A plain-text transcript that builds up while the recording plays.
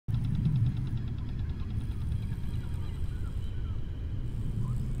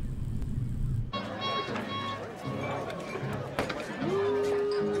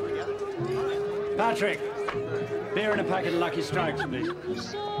Patrick, beer and a packet of Lucky Strikes,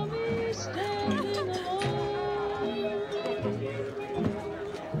 please.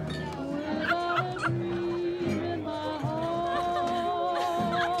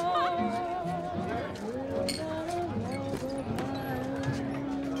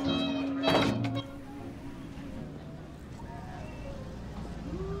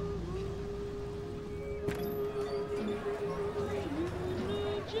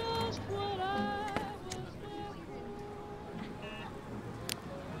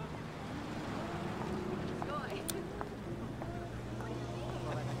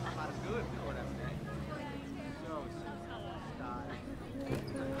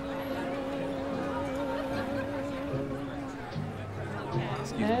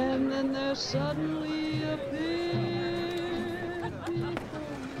 And then there suddenly appeared people.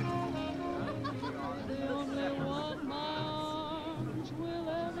 The only one my arms will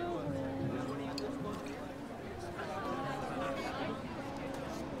ever hold.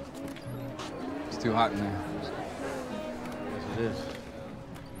 It's too hot in there. Yes, it is.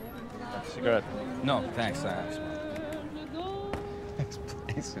 Cigarette? No, thanks. This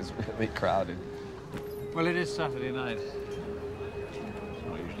place is really crowded. Well, it is Saturday night.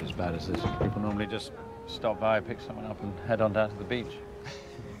 Not usually as bad as this. People normally just stop by, pick someone up, and head on down to the beach.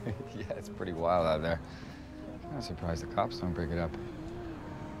 Yeah, it's pretty wild out there. I'm surprised the cops don't break it up.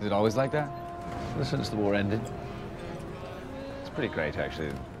 Is it always like that? Well, since the war ended. It's pretty great,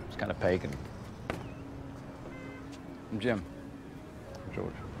 actually. It's kind of pagan. I'm Jim.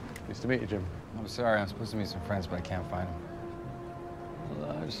 George. Nice to meet you, Jim. I'm sorry, I'm supposed to meet some friends, but I can't find them.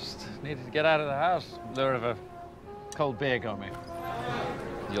 Well, I just needed to get out of the house. Lure of a cold beer got me.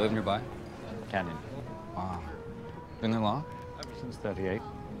 You live nearby? Canyon. Wow. Been there long? Ever since 38.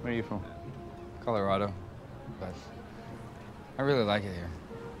 Where are you from? Colorado. But I really like it here.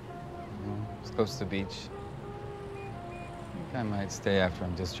 You know, it's close to the beach. I think I might stay after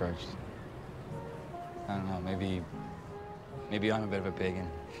I'm discharged. I don't know, maybe I'm a bit of a pagan.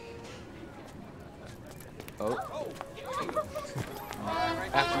 Oh.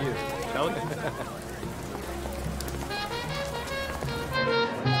 After you. Shall we?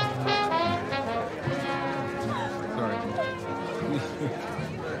 Sorry.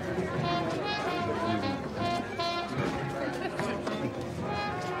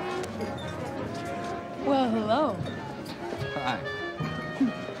 Well, hello. Hi.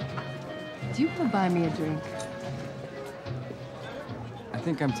 Do you want to buy me a drink? I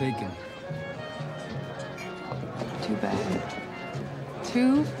think I'm taken. Too bad.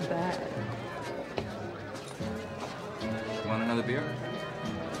 Too bad. Want another beer?